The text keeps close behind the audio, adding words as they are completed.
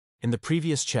In the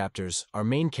previous chapters, our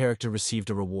main character received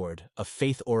a reward of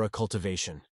Faith Aura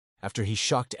Cultivation, after he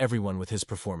shocked everyone with his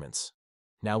performance.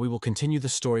 Now we will continue the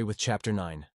story with Chapter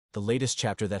 9, the latest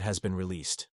chapter that has been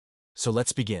released. So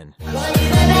let's begin.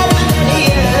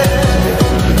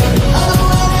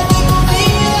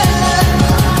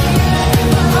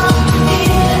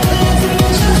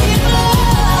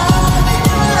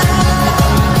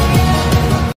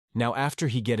 Now after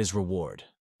he get his reward,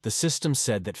 the system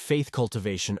said that faith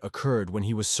cultivation occurred when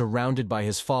he was surrounded by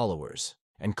his followers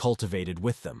and cultivated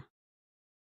with them.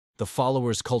 The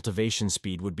followers' cultivation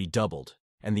speed would be doubled,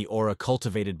 and the aura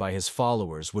cultivated by his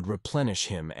followers would replenish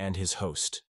him and his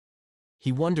host.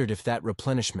 He wondered if that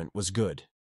replenishment was good.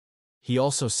 He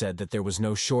also said that there was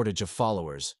no shortage of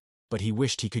followers, but he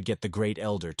wished he could get the Great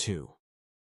Elder too.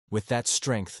 With that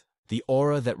strength, the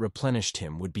aura that replenished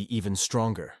him would be even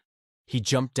stronger. He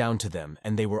jumped down to them,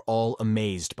 and they were all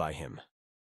amazed by him.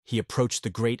 He approached the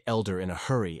Great Elder in a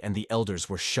hurry, and the elders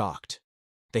were shocked.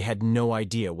 They had no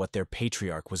idea what their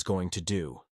patriarch was going to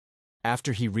do.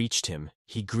 After he reached him,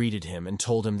 he greeted him and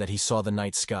told him that he saw the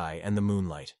night sky and the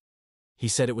moonlight. He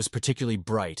said it was particularly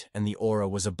bright and the aura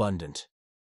was abundant.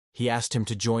 He asked him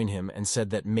to join him and said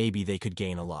that maybe they could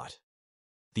gain a lot.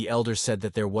 The elder said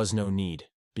that there was no need,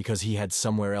 because he had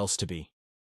somewhere else to be.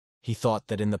 He thought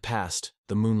that in the past,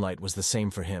 the moonlight was the same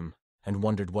for him, and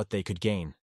wondered what they could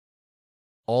gain.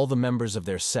 All the members of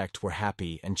their sect were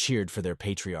happy and cheered for their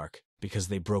patriarch, because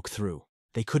they broke through.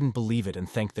 They couldn't believe it and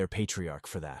thanked their patriarch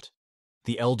for that.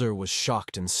 The elder was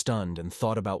shocked and stunned and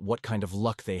thought about what kind of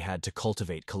luck they had to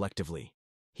cultivate collectively.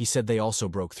 He said they also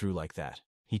broke through like that.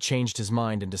 He changed his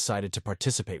mind and decided to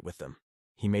participate with them.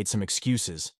 He made some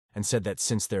excuses and said that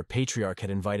since their patriarch had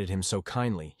invited him so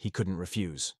kindly, he couldn't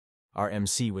refuse. Our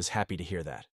MC was happy to hear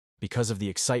that. Because of the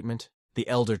excitement, the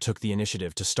elder took the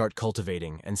initiative to start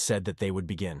cultivating and said that they would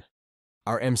begin.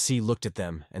 Our MC looked at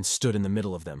them and stood in the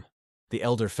middle of them. The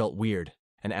elder felt weird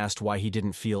and asked why he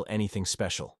didn't feel anything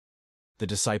special. The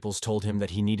disciples told him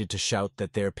that he needed to shout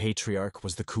that their patriarch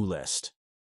was the coolest.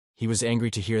 He was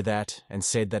angry to hear that and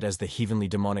said that as the heavenly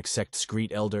demonic sect's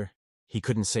great elder, he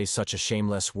couldn't say such a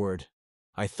shameless word.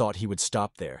 I thought he would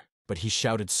stop there, but he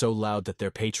shouted so loud that their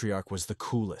patriarch was the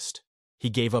coolest. He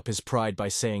gave up his pride by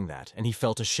saying that, and he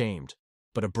felt ashamed,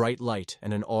 but a bright light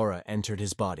and an aura entered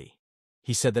his body.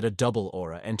 He said that a double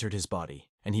aura entered his body,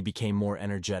 and he became more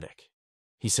energetic.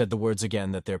 He said the words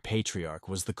again that their patriarch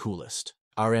was the coolest.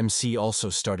 Our MC also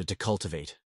started to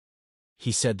cultivate.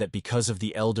 He said that because of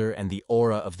the elder and the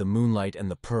aura of the moonlight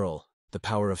and the pearl, the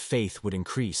power of faith would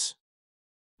increase.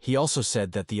 He also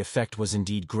said that the effect was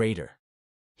indeed greater.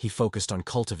 He focused on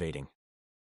cultivating.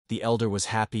 The elder was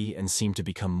happy and seemed to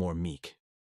become more meek.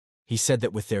 He said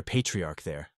that with their patriarch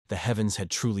there, the heavens had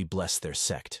truly blessed their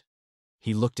sect.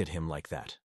 He looked at him like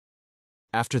that.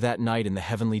 After that night in the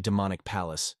heavenly demonic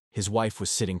palace, his wife was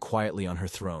sitting quietly on her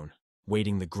throne,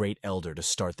 waiting the great elder to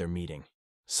start their meeting.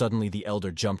 Suddenly the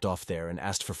elder jumped off there and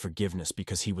asked for forgiveness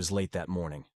because he was late that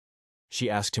morning. She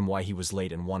asked him why he was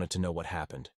late and wanted to know what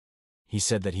happened. He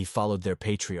said that he followed their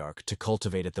patriarch to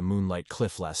cultivate at the Moonlight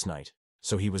Cliff last night,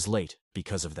 so he was late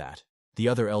because of that. The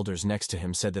other elders next to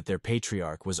him said that their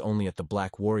patriarch was only at the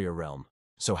Black Warrior realm,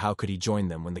 so how could he join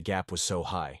them when the gap was so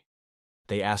high?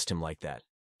 They asked him like that.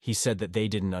 He said that they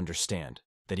didn't understand,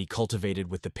 that he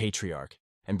cultivated with the patriarch,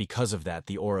 and because of that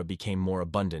the aura became more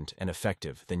abundant and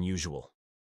effective than usual.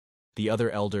 The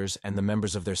other elders and the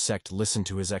members of their sect listened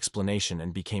to his explanation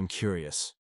and became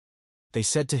curious. They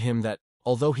said to him that,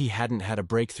 although he hadn't had a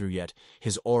breakthrough yet,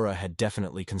 his aura had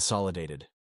definitely consolidated.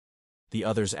 The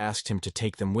others asked him to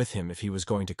take them with him if he was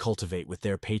going to cultivate with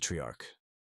their patriarch.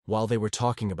 While they were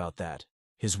talking about that,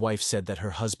 his wife said that her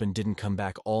husband didn't come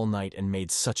back all night and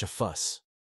made such a fuss.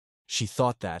 She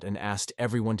thought that and asked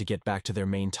everyone to get back to their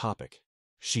main topic.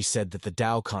 She said that the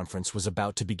Tao conference was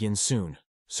about to begin soon,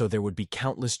 so there would be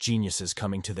countless geniuses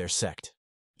coming to their sect.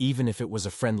 Even if it was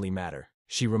a friendly matter,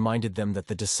 she reminded them that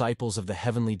the disciples of the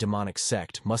heavenly demonic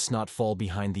sect must not fall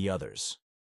behind the others.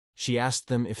 She asked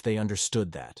them if they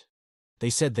understood that. They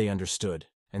said they understood,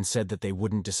 and said that they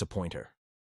wouldn't disappoint her.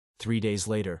 3 days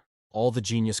later, all the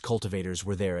genius cultivators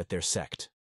were there at their sect.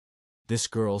 This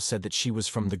girl said that she was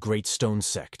from the Great Stone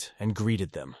sect and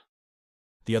greeted them.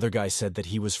 The other guy said that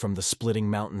he was from the Splitting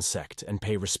Mountain sect and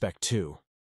pay respect too.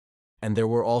 And there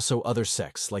were also other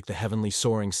sects like the Heavenly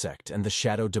Soaring sect and the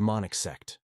Shadow Demonic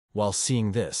sect. While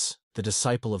seeing this, the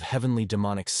disciple of Heavenly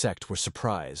Demonic sect were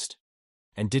surprised,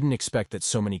 and didn't expect that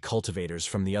so many cultivators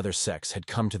from the other sects had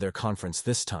come to their conference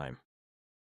this time.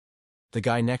 The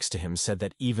guy next to him said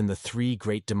that even the 3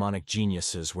 great demonic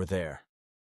geniuses were there.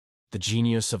 The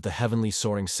genius of the Heavenly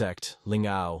Soaring sect, Ling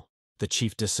Ao, the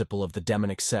chief disciple of the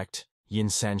demonic sect, Yin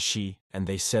Sanshi, and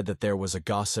they said that there was a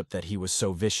gossip that he was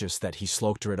so vicious that he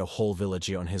slaughtered a whole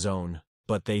village on his own.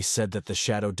 But they said that the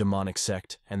shadow demonic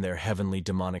sect and their heavenly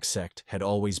demonic sect had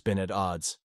always been at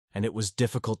odds, and it was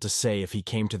difficult to say if he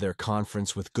came to their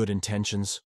conference with good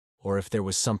intentions or if there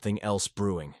was something else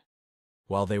brewing.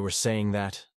 While they were saying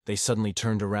that, they suddenly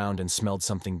turned around and smelled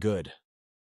something good.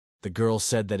 The girl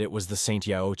said that it was the Saint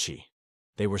Yaochi.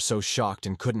 They were so shocked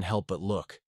and couldn't help but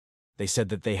look. They said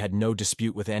that they had no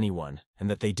dispute with anyone and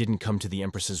that they didn't come to the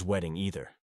Empress's wedding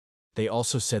either. They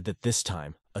also said that this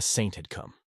time, a saint had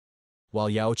come. While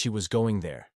Yaochi was going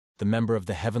there, the member of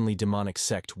the heavenly demonic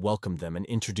sect welcomed them and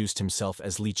introduced himself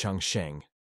as Li Changsheng,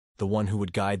 the one who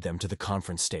would guide them to the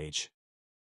conference stage.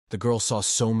 The girl saw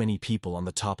so many people on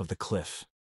the top of the cliff,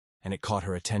 and it caught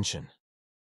her attention.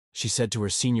 She said to her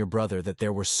senior brother that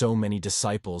there were so many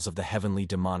disciples of the heavenly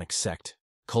demonic sect,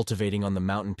 cultivating on the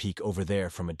mountain peak over there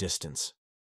from a distance.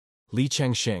 Li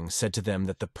Changsheng said to them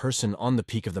that the person on the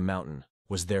peak of the mountain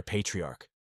was their patriarch,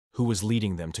 who was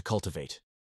leading them to cultivate.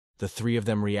 The three of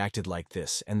them reacted like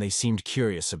this, and they seemed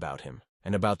curious about him,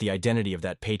 and about the identity of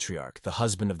that patriarch, the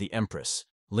husband of the Empress.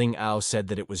 Ling Ao said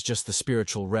that it was just the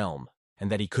spiritual realm, and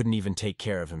that he couldn't even take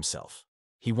care of himself.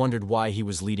 He wondered why he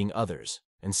was leading others,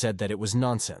 and said that it was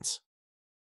nonsense.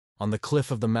 On the cliff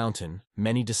of the mountain,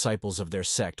 many disciples of their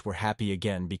sect were happy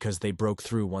again because they broke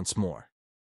through once more.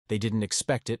 They didn't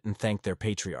expect it and thanked their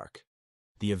patriarch.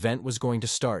 The event was going to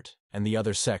start, and the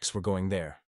other sects were going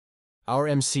there. Our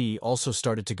MC also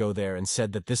started to go there and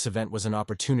said that this event was an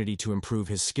opportunity to improve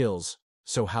his skills,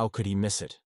 so how could he miss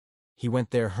it? He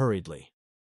went there hurriedly.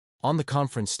 On the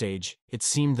conference stage, it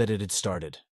seemed that it had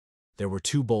started. There were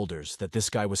 2 boulders that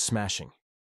this guy was smashing.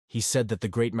 He said that the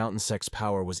great mountain sect's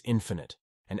power was infinite,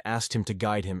 and asked him to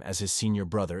guide him as his senior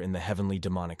brother in the heavenly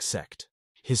demonic sect.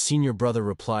 His senior brother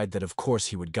replied that of course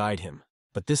he would guide him,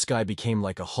 but this guy became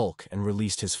like a Hulk and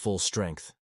released his full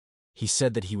strength. He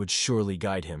said that he would surely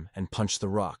guide him and punch the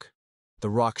rock. The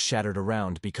rock shattered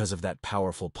around because of that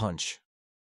powerful punch.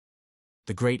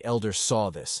 The great elder saw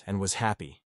this and was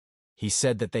happy. He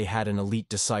said that they had an elite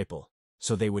disciple,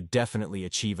 so they would definitely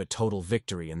achieve a total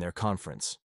victory in their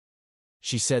conference.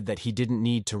 She said that he didn't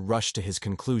need to rush to his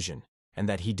conclusion, and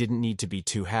that he didn't need to be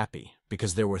too happy,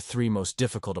 because there were 3 most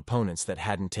difficult opponents that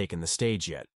hadn't taken the stage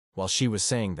yet. While she was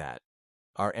saying that,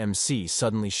 our MC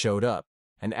suddenly showed up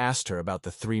and asked her about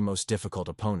the 3 most difficult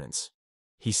opponents.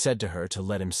 He said to her to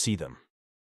let him see them.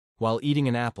 While eating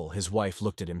an apple, his wife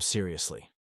looked at him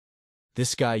seriously.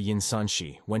 This guy Yin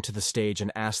Sanshi went to the stage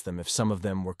and asked them if some of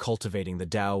them were cultivating the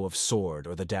Tao of sword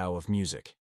or the Tao of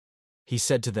music. He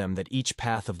said to them that each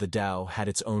path of the Tao had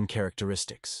its own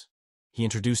characteristics. He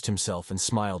introduced himself and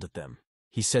smiled at them.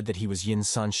 He said that he was Yin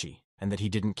Sanshi and that he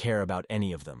didn't care about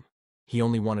any of them. He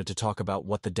only wanted to talk about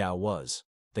what the Tao was.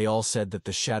 They all said that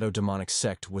the shadow demonic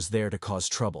sect was there to cause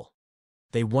trouble.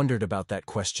 They wondered about that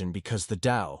question because the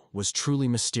Tao was truly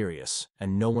mysterious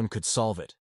and no one could solve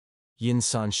it. Yin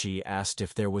Sanshi asked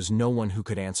if there was no one who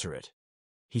could answer it.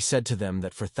 He said to them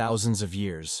that for thousands of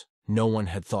years, no one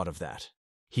had thought of that.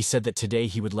 He said that today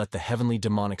he would let the heavenly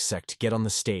demonic sect get on the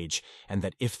stage and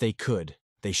that if they could,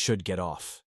 they should get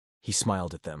off. He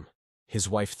smiled at them. His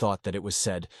wife thought that it was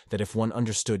said that if one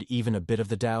understood even a bit of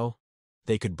the Tao,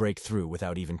 they could break through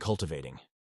without even cultivating.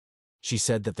 She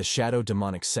said that the shadow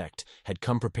demonic sect had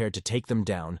come prepared to take them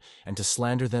down and to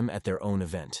slander them at their own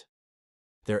event.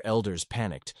 Their elders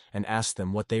panicked and asked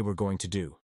them what they were going to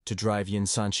do to drive Yin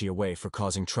Sanshi away for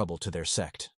causing trouble to their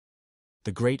sect.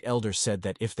 The great elder said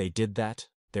that if they did that,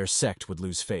 their sect would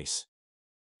lose face.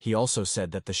 He also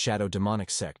said that the shadow demonic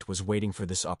sect was waiting for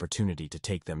this opportunity to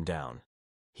take them down.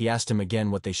 He asked him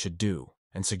again what they should do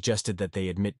and suggested that they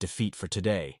admit defeat for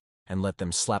today and let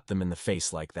them slap them in the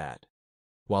face like that.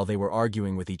 While they were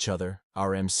arguing with each other,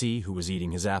 our MC, who was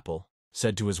eating his apple,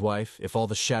 said to his wife if all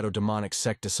the shadow demonic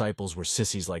sect disciples were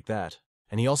sissies like that,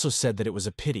 and he also said that it was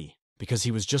a pity because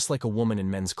he was just like a woman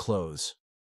in men's clothes.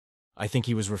 I think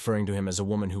he was referring to him as a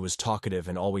woman who was talkative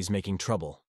and always making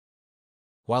trouble.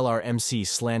 While our MC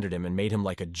slandered him and made him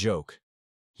like a joke,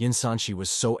 Yin Sanshi was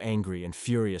so angry and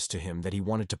furious to him that he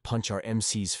wanted to punch our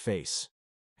MC's face.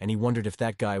 And he wondered if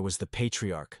that guy was the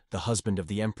patriarch, the husband of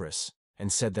the Empress,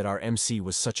 and said that our MC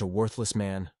was such a worthless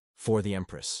man for the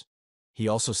Empress. He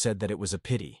also said that it was a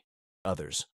pity.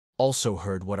 Others also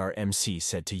heard what our MC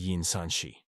said to Yin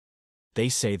Sanshi. They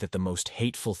say that the most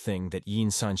hateful thing that Yin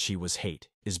Sanshi was hate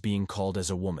is being called as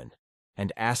a woman,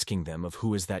 and asking them of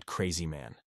who is that crazy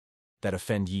man. That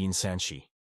offend Yin Sanshi,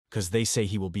 'cause they say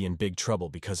he will be in big trouble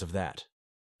because of that.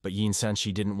 But Yin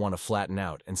Sanshi didn't want to flatten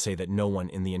out and say that no one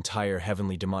in the entire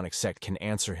heavenly demonic sect can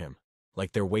answer him,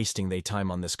 like they're wasting their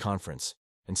time on this conference,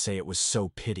 and say it was so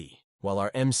pity. While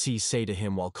our MC say to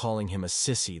him while calling him a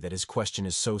sissy that his question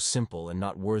is so simple and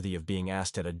not worthy of being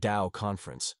asked at a Tao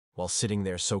conference, while sitting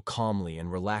there so calmly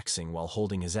and relaxing while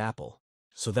holding his apple.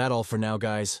 So that all for now,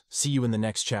 guys. See you in the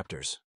next chapters.